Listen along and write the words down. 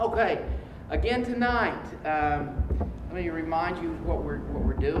Okay, again tonight, let me remind you what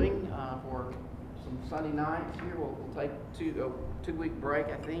we're doing for some Sunday nights here. We'll take a 2-week break,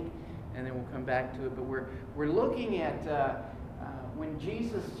 I think, and then we'll come back to it. But we're looking at when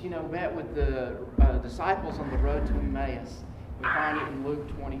Jesus, met with the disciples on the road to Emmaus. We find it in Luke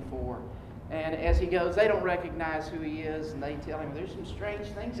 24. And as he goes, they don't recognize who he is, and they tell him, there's some strange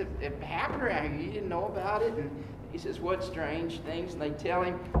things that have happened around here. You didn't know about it? And he says, what strange things? And they tell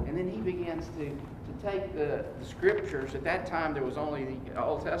him, and then he begins to take the scriptures. At that time, there was only the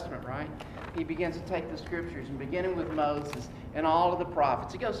Old Testament, right? He begins to take the scriptures, and beginning with Moses and all of the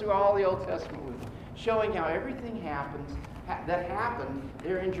prophets. He goes through all the Old Testament with them, showing how everything that happened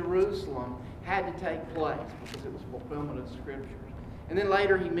there in Jerusalem had to take place because it was fulfillment of the scriptures. And then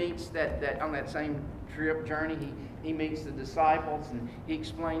later he meets that on that same journey, he meets the disciples, and he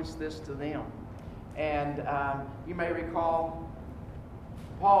explains this to them. And you may recall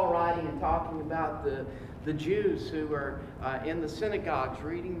Paul writing and talking about the Jews who are in the synagogues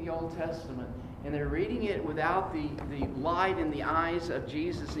reading the Old Testament. And they're reading it without the light in the eyes of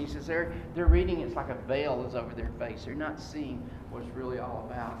Jesus. And he says they're reading it, it's like a veil is over their face. They're not seeing what it's really all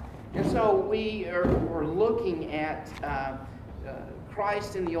about. And so we're looking at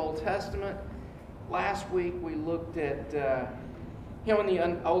Christ in the Old Testament. Last week we looked at him in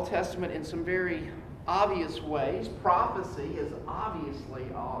the Old Testament in some very obvious ways. Prophecy is obviously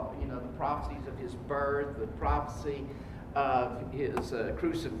the prophecies of his birth, the prophecy of his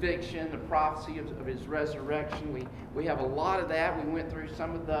crucifixion, the prophecy of his resurrection. We have a lot of that. We went through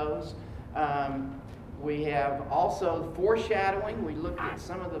some of those. We have also foreshadowing. We looked at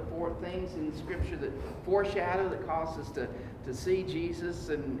some of the 4 things in Scripture that foreshadow, that cause us to see Jesus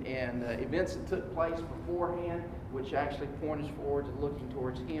and events that took place beforehand, which actually point us forward to looking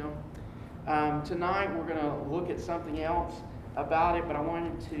towards him. Tonight we're going to look at something else about it, but I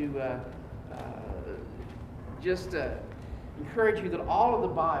wanted to just encourage you that all of the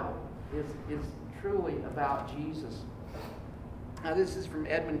Bible is truly about Jesus. Now, this is from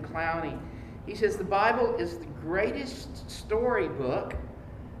Edmund Clowney. He says the Bible is the greatest storybook,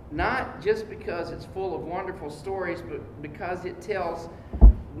 not just because it's full of wonderful stories, but because it tells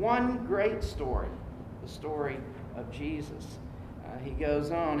one great story, the story of Jesus. He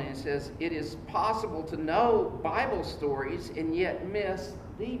goes on and says, it is possible to know Bible stories and yet miss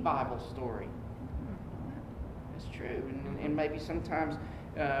the Bible story. That's true. And maybe sometimes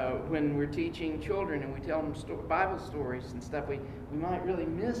when we're teaching children and we tell them Bible stories and stuff, we might really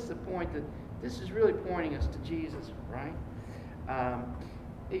miss the point that this is really pointing us to Jesus, right?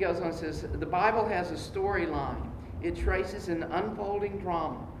 He goes on and says, the Bible has a storyline. It traces an unfolding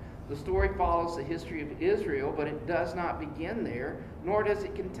drama. The story follows the history of Israel, but it does not begin there, nor does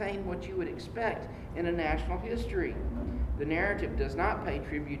it contain what you would expect in a national history. The narrative does not pay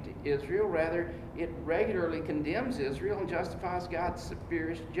tribute to Israel. Rather, it regularly condemns Israel and justifies God's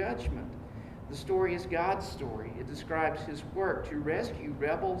severest judgment. The story is God's story. It describes his work to rescue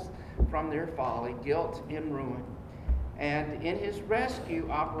rebels from their folly, guilt, and ruin. And in his rescue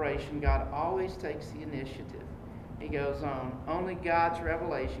operation, God always takes the initiative. He goes on, only God's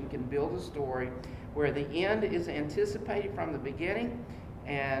revelation can build a story where the end is anticipated from the beginning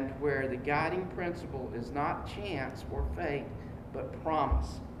and where the guiding principle is not chance or fate, but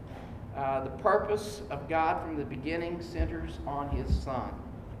promise. The purpose of God from the beginning centers on his Son.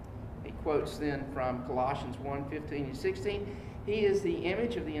 He quotes then from Colossians 1:15 and 16, he is the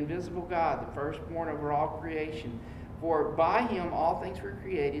image of the invisible God, the firstborn over all creation. For by him all things were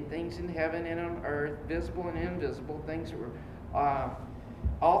created, things in heaven and on earth, visible and invisible,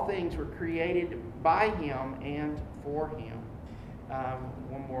 all things were created by him and for him.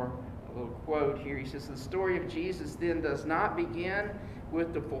 One more little quote here. He says, the story of Jesus then does not begin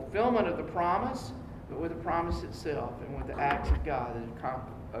with the fulfillment of the promise, but with the promise itself and with the acts of God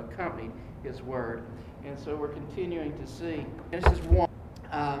that accompanied his word. And so we're continuing to see Genesis 1,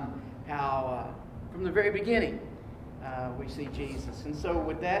 how from the very beginning we see Jesus. And so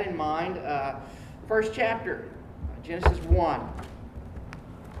with that in mind, first chapter, Genesis 1.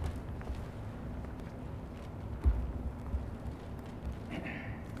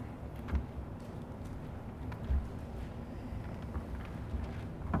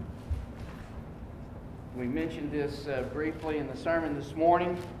 We mentioned this briefly in the sermon this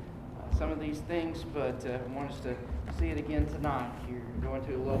morning, some of these things, but I want us to see it again tonight. You're going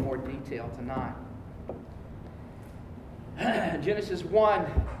into a little more detail tonight. Genesis 1,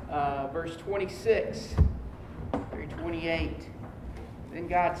 verse 26 through 28. Then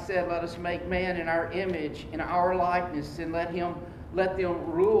God said, let us make man in our image, in our likeness, and let them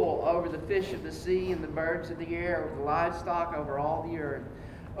rule over the fish of the sea and the birds of the air, over the livestock, over all the earth,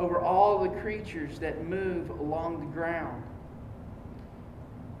 over all the creatures that move along the ground.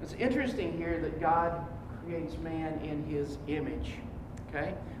 It's interesting here that God creates man in his image.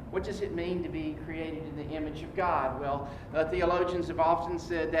 Okay? What does it mean to be created in the image of God? Well, theologians have often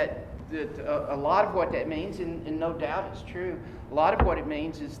said that a lot of what that means, and no doubt it's true, a lot of what it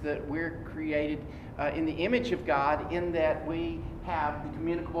means is that we're created in the image of God, in that we have the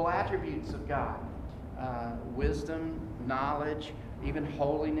communicable attributes of God. Wisdom, knowledge, even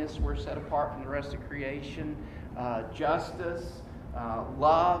holiness, we're set apart from the rest of creation. Justice,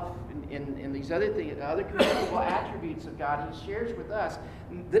 love, and these other things, other communicable attributes of God He shares with us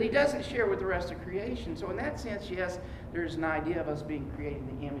that He doesn't share with the rest of creation. So in that sense, yes, there's an idea of us being created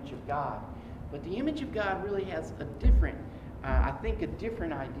in the image of God. But the image of God really has a different, I think a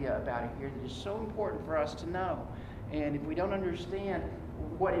different idea about it here that is so important for us to know. And if we don't understand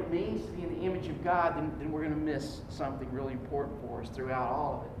what it means to be in the image of God, then we're going to miss something really important for us throughout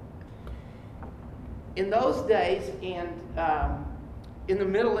all of it. In those days, and in the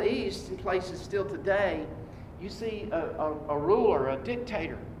Middle East, in places still today, you see a ruler, a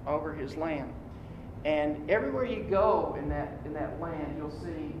dictator over his land. And everywhere you go in that land, you'll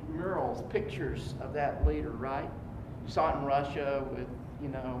see murals, pictures of that leader, right? You saw it in Russia with,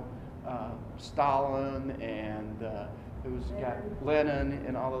 Stalin and who's got Lenin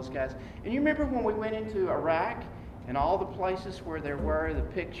and all those guys. And you remember when we went into Iraq and all the places where there were the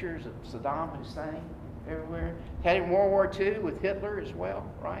pictures of Saddam Hussein everywhere? Had it in World War II with Hitler as well,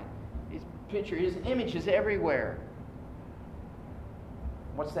 right? His image is everywhere.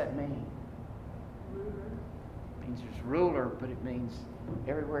 What's that mean? It means there's ruler, but it means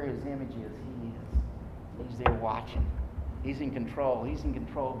everywhere his image is, he is. He's there watching. He's in control. He's in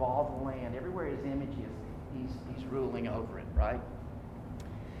control of all the land. Everywhere his image is, he's ruling over it, right?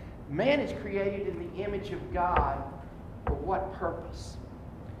 Man is created in the image of God for what purpose?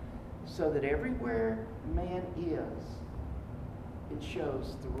 So that everywhere man is, it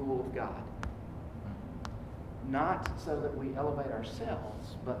shows the rule of God. Not so that we elevate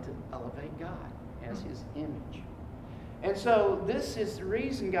ourselves, but to elevate God as His image. And so this is the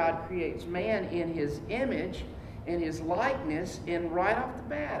reason God creates man in His image, in His likeness, and right off the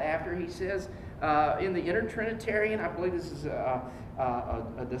bat, after He says in the Intertrinitarian, I believe this is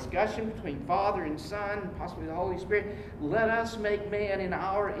a discussion between Father and Son, possibly the Holy Spirit, let us make man in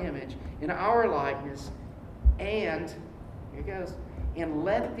our image, in our likeness, and, here it goes, and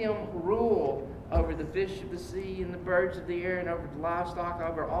let them rule over the fish of the sea and the birds of the air and over the livestock,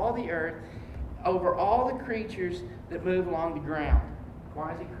 over all the earth, over all the creatures that move along the ground.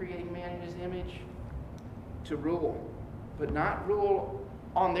 Why is He creating man in His image? To rule, but not rule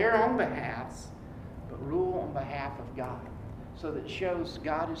on their own behalves, but rule on behalf of God. So that shows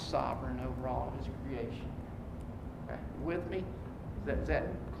God is sovereign over all of His creation. Okay, with me? Is that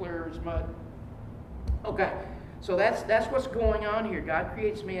clear as mud? Okay, so that's what's going on here. God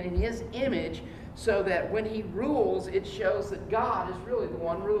creates man in His image so that when He rules, it shows that God is really the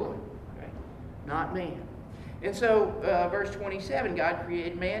one ruling, okay? Not man. And so, verse 27, God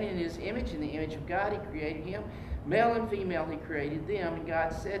created man in His image. In the image of God, He created him. Male and female, He created them. And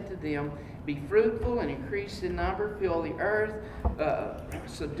God said to them, be fruitful and increase in number, fill the earth,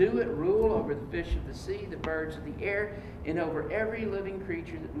 subdue it, rule over the fish of the sea, the birds of the air, and over every living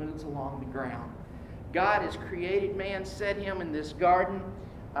creature that moves along the ground. God has created man, set him in this garden,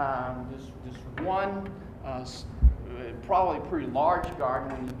 this one, probably a pretty large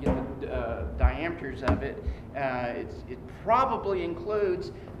garden when you get the diameters of it. It probably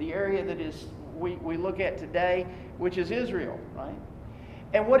includes the area that is we look at today, which is Israel, right?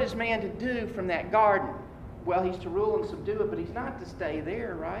 And what is man to do from that garden? Well, he's to rule and subdue it, but he's not to stay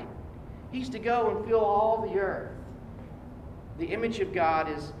there, right? He's to go and fill all the earth. The image of God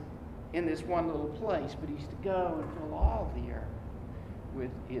is in this one little place, but he's to go and fill all the earth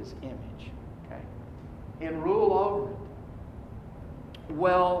with His image, okay? And rule over it.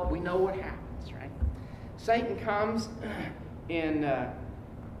 Well, we know what happens, right? Satan comes and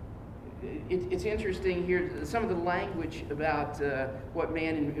it's interesting here, some of the language about what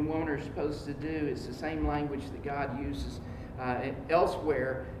man and woman are supposed to do is the same language that God uses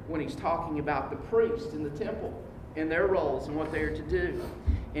elsewhere when He's talking about the priests in the temple and their roles and what they are to do.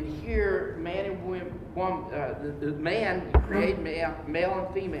 And here, man and woman, the man, created male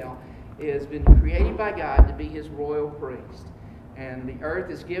and female, has been created by God to be His royal priest. And the earth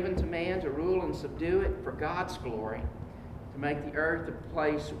is given to man to rule and subdue it for God's glory, to make the earth a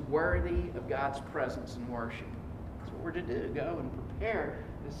place worthy of God's presence and worship. That's what we're to do, go and prepare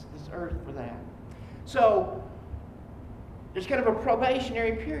this earth for that. So, there's kind of a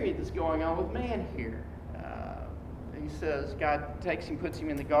probationary period that's going on with man here. he says, God takes him, puts him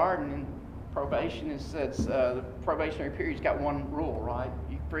in the garden, and probation says the probationary period's got one rule, right?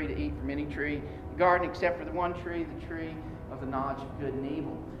 You're free to eat from any tree in the garden except for the one tree, the tree of the knowledge of good and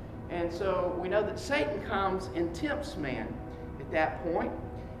evil. And so we know that Satan comes and tempts man at that point,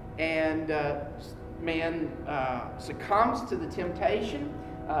 and man succumbs to the temptation,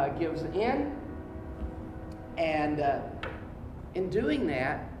 gives in, and in doing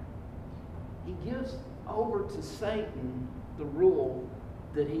that, he gives over to Satan the rule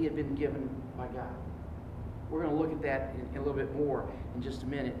that he had been given by God. We're going to look at that in a little bit more in just a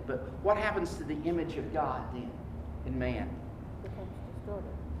minute. But what happens to the image of God then in man? It becomes distorted.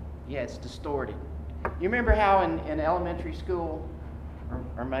 Yeah, it's distorted. You remember how in elementary school,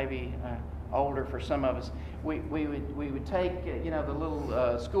 or maybe older for some of us, we would take the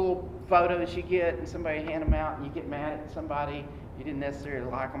little school photos you get, and somebody hand them out, and you get mad at somebody. You didn't necessarily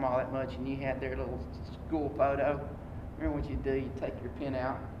like them all that much, and you had their little school photo. Remember what you do? You take your pen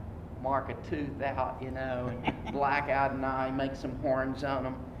out, mark a tooth out, and black out an eye, make some horns on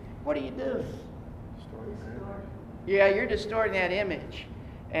them. What do you do? Yeah, you're distorting that image.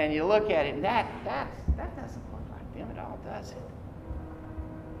 And you look at it, and that doesn't look like them at all, does it?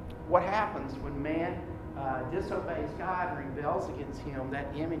 What happens when man disobeys God and rebels against Him? That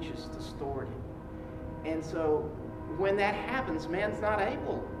image is distorted. And so when that happens, man's not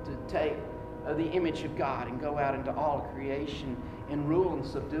able to take the image of God and go out into all creation and rule and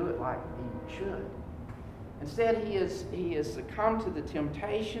subdue it like he should. Instead, he has succumbed to the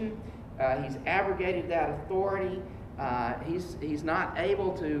temptation. He's abrogated that authority. He's not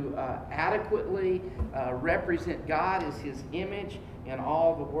able to adequately represent God as his image in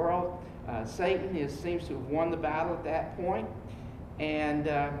all the world. Satan seems to have won the battle at that point, and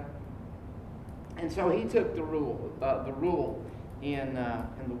so he took the rule in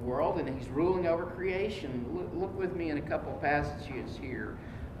the world, and he's ruling over creation. Look with me in a couple of passages here.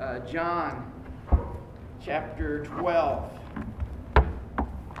 John chapter 12.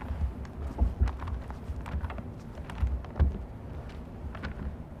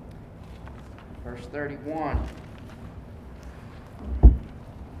 Verse 31.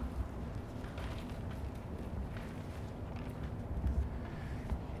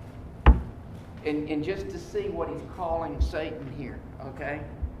 And just to see what he's calling Satan here, okay?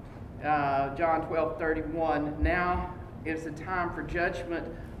 John 12:31. Now is the time for judgment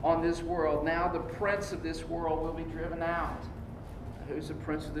on this world. Now the prince of this world will be driven out. Who's the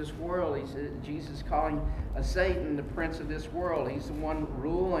prince of this world? Jesus calling Satan the prince of this world. He's the one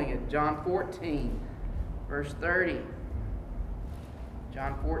ruling it. John 14, verse 30.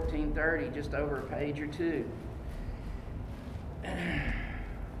 John 14:30, just over a page or two.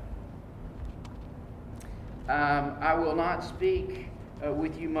 I will not speak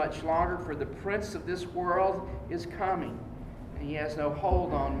with you much longer, for the prince of this world is coming, and he has no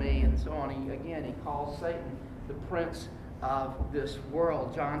hold on me, and so on. He calls Satan the prince of this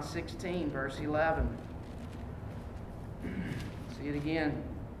world. John 16, verse 11. See it again.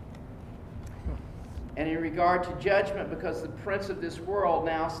 And in regard to judgment, because the prince of this world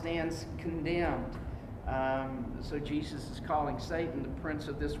now stands condemned. So Jesus is calling Satan the prince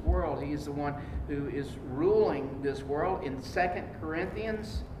of this world. He is the one who is ruling this world. In 2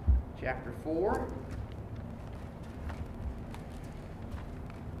 Corinthians chapter 4.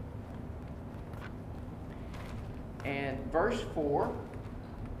 And verse 4,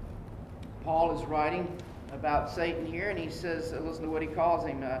 Paul is writing about Satan here, and he says, listen to what he calls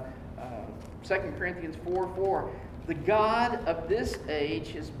him, 2 Corinthians 4:4. The God of this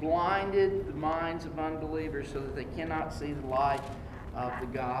age has blinded the minds of unbelievers so that they cannot see the light of the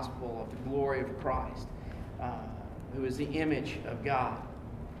gospel, of the glory of Christ, who is the image of God.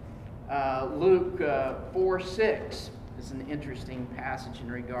 Luke 4:6 is an interesting passage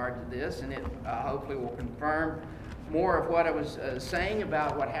in regard to this, and it hopefully will confirm more of what I was saying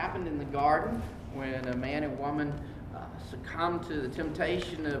about what happened in the garden when a man and woman succumbed to the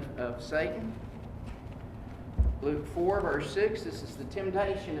temptation of Satan. Luke 4, verse 6, this is the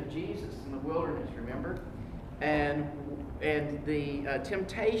temptation of Jesus in the wilderness, remember? And the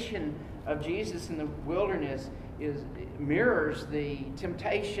temptation of Jesus in the wilderness mirrors the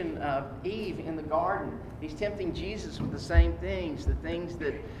temptation of Eve in the garden. He's tempting Jesus with the same things, the things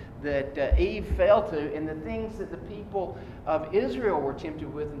that Eve fell to, and the things that the people of Israel were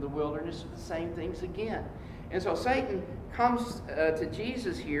tempted with in the wilderness are the same things again. And so Satan comes to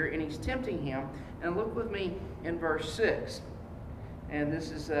Jesus here, and he's tempting him. And look with me in verse 6. And this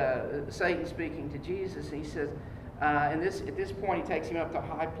is Satan speaking to Jesus. He says, at this point, he takes him up to a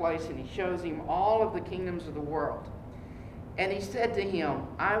high place, and he shows him all of the kingdoms of the world. And he said to him,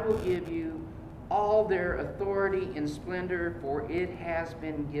 I will give you all their authority and splendor, for it has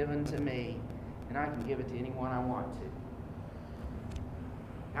been given to me, and I can give it to anyone I want to.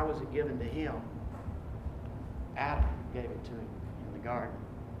 How was it given to him? Adam gave it to him in the garden.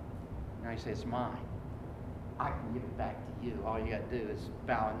 Now he says, it's mine. I can give it back to you. All you got to do is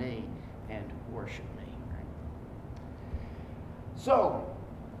bow a knee and worship me. Right? So,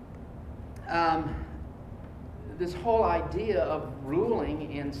 this whole idea of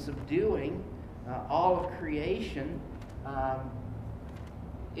ruling and subduing all of creation,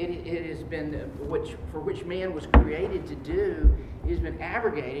 it has been, for which man was created to do, has been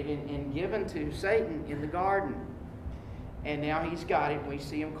abrogated and given to Satan in the garden. And now he's got it. We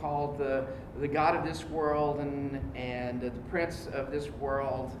see him called the God of this world and the prince of this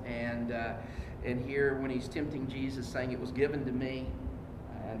world. And here when he's tempting Jesus, saying it was given to me,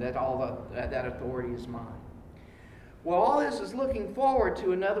 and that that authority is mine. Well, all this is looking forward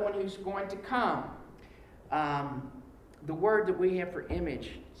to another one who's going to come. The word that we have for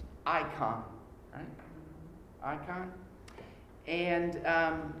image is icon. Right? Icon. And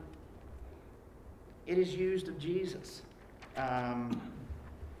it is used of Jesus.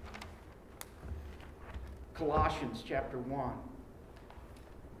 Colossians chapter 1.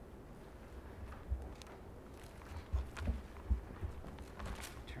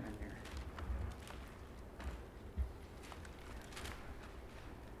 Turn there.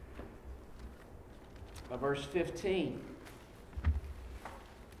 Verse 15.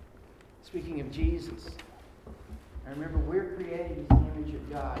 Speaking of Jesus. And remember, we're created in the image of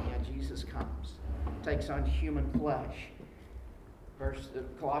God. Yeah, Jesus comes. Takes on human flesh.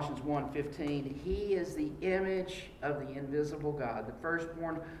 Colossians 1:15, he is the image of the invisible God, the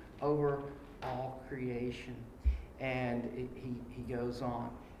firstborn over all creation. And he goes on.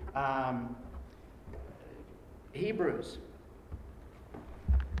 Hebrews.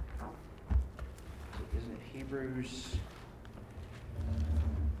 Isn't it Hebrews?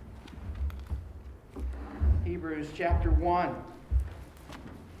 Hebrews chapter 1.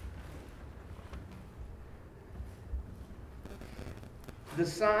 The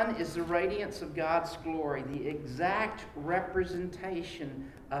Son is the radiance of God's glory, the exact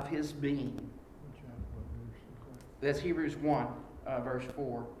representation of His being. That's Hebrews 1, verse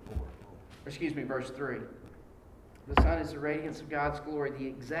 4. Verse 3. The Son is the radiance of God's glory, the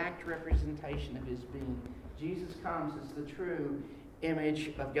exact representation of His being. Jesus comes as the true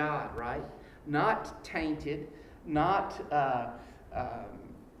image of God, right? Not tainted, not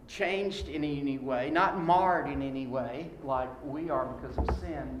changed in any way, not marred in any way like we are because of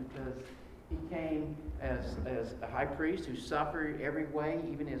sin, because He came as a high priest who suffered every way,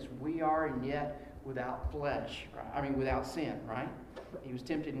 even as we are, and yet without flesh. Right? I mean, without sin, right? He was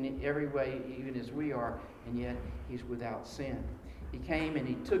tempted in every way, even as we are, and yet He's without sin. He came and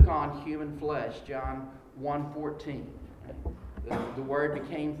He took on human flesh, John 1:14. The Word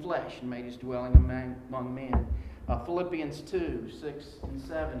became flesh and made His dwelling among men. Philippians 2:6 and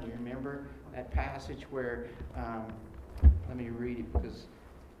 7. You remember that passage where, let me read it because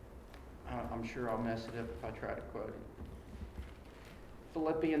I'm sure I'll mess it up if I try to quote it.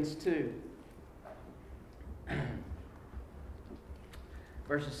 Philippians 2,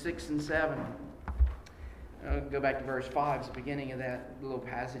 verses 6 and 7. I'll go back to verse 5. It's the beginning of that little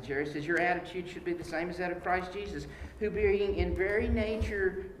passage here. It says, your attitude should be the same as that of Christ Jesus, who being in very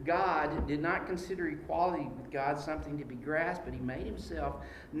nature God, did not consider equality with God something to be grasped, but He made Himself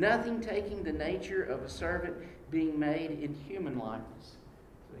nothing, taking the nature of a servant, being made in human likeness.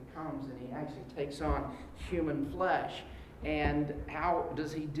 So He comes and He actually takes on human flesh. And how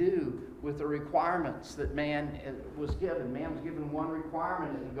does He do with the requirements that man was given? Man was given one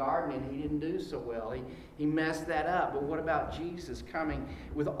requirement in the garden, and he didn't do so well. He messed that up. But what about Jesus coming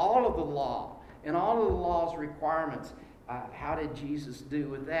with all of the law and all of the law's requirements? How did Jesus do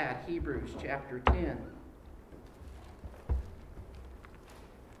with that? Hebrews chapter 10.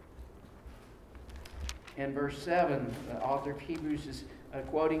 And verse 7, the author of Hebrews is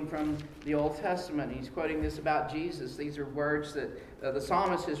quoting from the Old Testament. He's quoting this about Jesus. These are words that the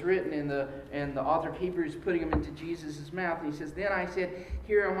psalmist has written, and the author of Hebrews putting them into Jesus' mouth. And he says, then I said,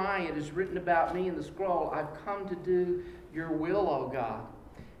 here am I, it is written about me in the scroll. I've come to do your will, O God.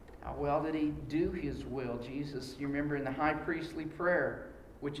 How well did He do His will? Jesus, you remember in the high priestly prayer,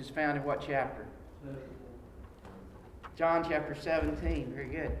 which is found in what chapter? John chapter 17. Very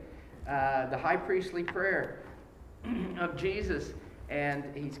good. The high priestly prayer of Jesus. And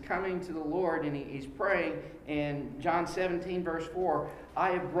He's coming to the Lord and He's praying. In John 17, verse 4,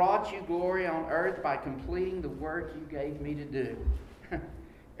 I have brought you glory on earth by completing the work you gave me to do.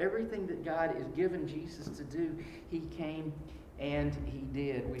 Everything that God has given Jesus to do, He came and He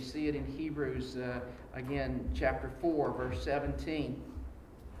did. We see it in Hebrews, again, chapter 4, verse 17.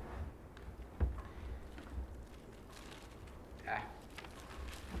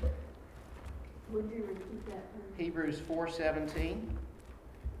 Would you repeat that? Hebrews 4:17.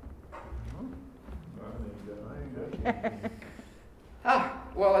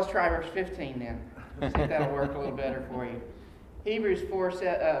 Well, let's try verse 15 then. Let's see if that'll work a little better for you. Hebrews 4:15. I'm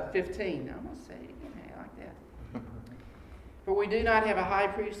going to say it again. I like that. For we do not have a high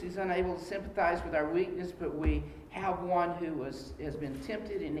priest who's unable to sympathize with our weakness, but we have one who has been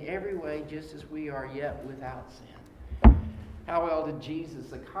tempted in every way, just as we are, yet without sin. How well did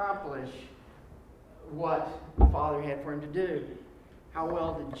Jesus accomplish what the Father had for Him to do? How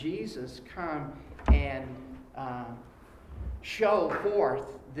well did Jesus come and show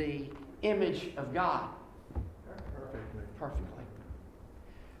forth the image of God? Perfectly.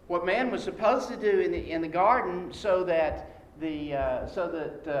 What man was supposed to do in the garden, so that the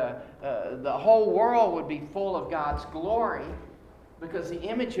whole world would be full of God's glory, because the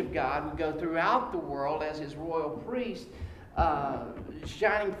image of God would go throughout the world as His royal priest,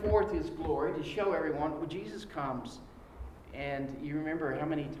 shining forth His glory to show everyone. When Jesus comes, and you remember how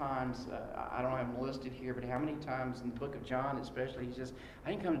many times, I don't have them listed here, but how many times in the book of John especially, He says,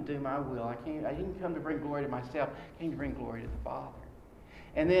 I didn't come to do my will. I didn't come to bring glory to myself. I came to bring glory to the Father.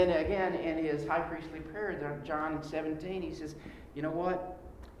 And then again, in His high priestly prayer, John 17, He says, you know what?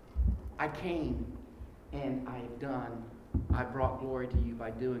 I came and I brought glory to you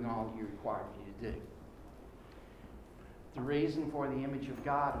by doing all You required me to do. The reason for the image of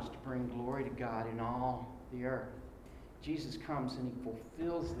God is to bring glory to God in all the earth. Jesus comes and He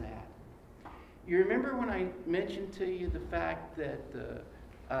fulfills that. You remember when I mentioned to you the fact that,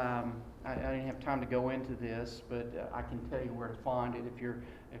 I didn't have time to go into this, but I can tell you where to find it if you're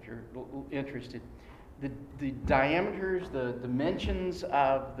interested. The diameters, the dimensions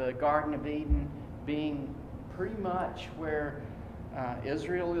of the Garden of Eden being pretty much where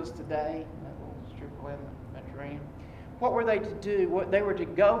Israel is today, that little strip of land, Mediterranean. What were they to do? They were to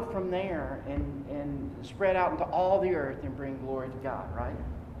go from there and spread out into all the earth and bring glory to God, right?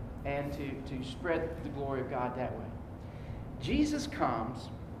 And to spread the glory of God that way. Jesus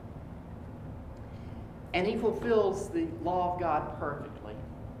comes and He fulfills the law of God perfectly.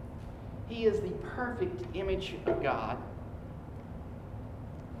 He is the perfect image of God.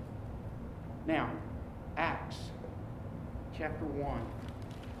 Now, Acts chapter 1.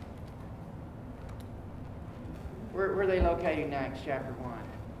 Where are they located in Acts chapter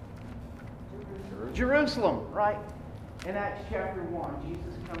 1? Jerusalem, right? In Acts chapter 1,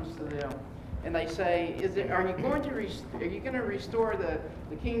 Jesus comes to them and they say, are you going to restore the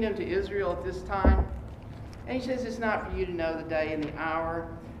kingdom to Israel at this time? And He says, it's not for you to know the day and the hour.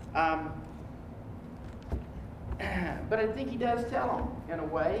 But I think He does tell them in a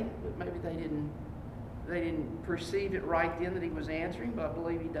way, but maybe they didn't perceive it right then that He was answering, but I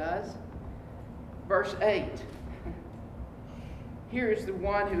believe He does. Verse 8. Here is the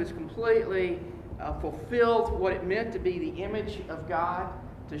one who has completely fulfilled what it meant to be the image of God,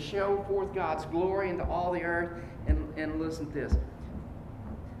 to show forth God's glory into all the earth. And listen to this.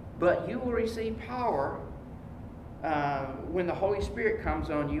 But you will receive power when the Holy Spirit comes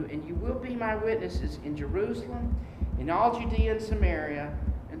on you, and you will be my witnesses in Jerusalem, in all Judea and Samaria,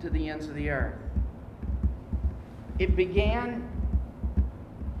 and to the ends of the earth. It began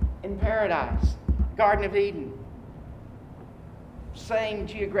in paradise, Garden of Eden. Same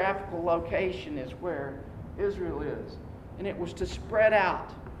geographical location as where Israel is. And it was to spread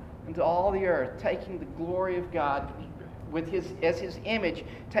out into all the earth, taking the glory of God as His image,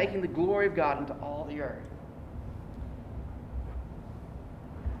 taking the glory of God into all the earth.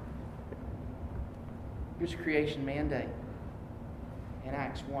 Here's a creation mandate in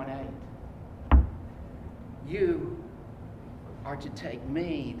Acts 1:8. You are to take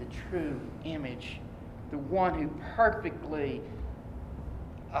me, the true image, the one who perfectly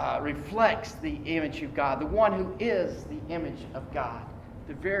reflects the image of God, the one who is the image of God,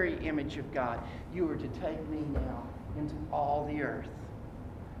 the very image of God. You are to take me now into all the earth.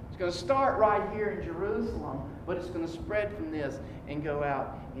 It's going to start right here in Jerusalem, but it's going to spread from this and go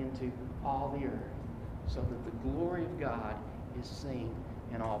out into all the earth, so that the glory of God is seen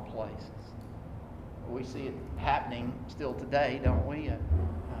in all places. We see it happening still today, don't we?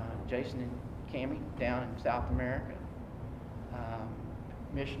 Jason and Cammie down in South America.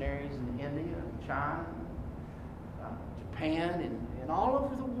 Missionaries in India and China, Japan, and all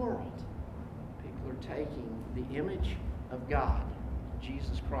over the world. People are taking the image of God,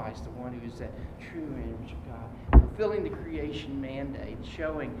 Jesus Christ, the one who is that true image of God, fulfilling the creation mandate,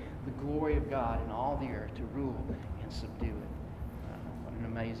 showing the glory of God in all the earth to rule and subdue it.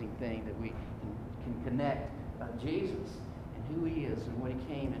 amazing thing that we can connect Jesus and who he is and what he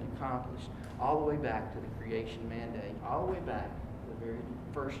came and accomplished all the way back to the creation mandate, all the way back to the very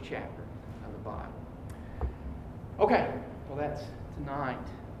first chapter of the Bible. Okay, well that's tonight.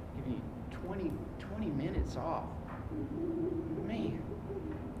 Give you 20 minutes off. Man.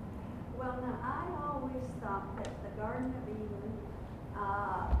 Well, now, I always thought that the Garden of Eden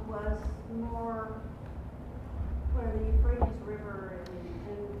was more where the Euphrates River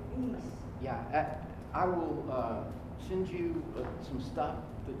and east. Yeah, I will send you some stuff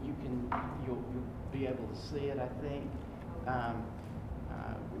that you'll be able to see it, I think.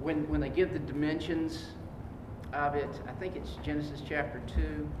 When they give the dimensions of it, I think it's Genesis chapter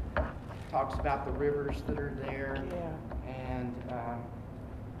 2, talks about the rivers that are there. Yeah. And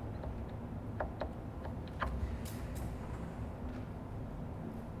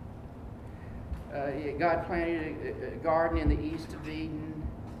God planted a garden in the east of Eden.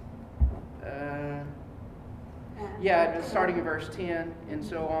 Starting in verse 10 and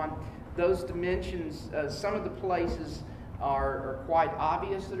so on. Those dimensions, some of the places are quite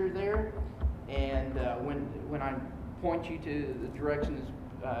obvious that are there. And when I point you to the directions,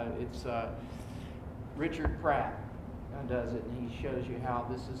 it's Richard Pratt does it, and he shows you how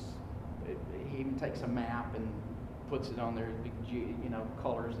this is. He even takes a map and puts it on there, big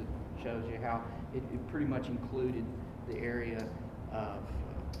colors that shows you how it pretty much included the area of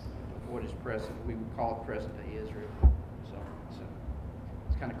what is present. We would call it present day Israel. So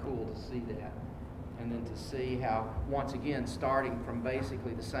it's kind of cool to see that, and then to see how once again starting from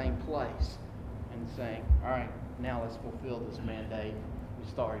basically the same place and saying, all right, now let's fulfill this mandate we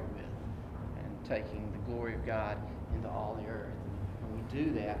started with, and taking the glory of God into all the earth. And we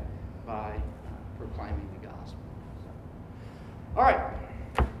do that by proclaiming the gospel. So, all right.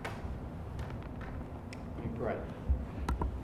 Let me pray.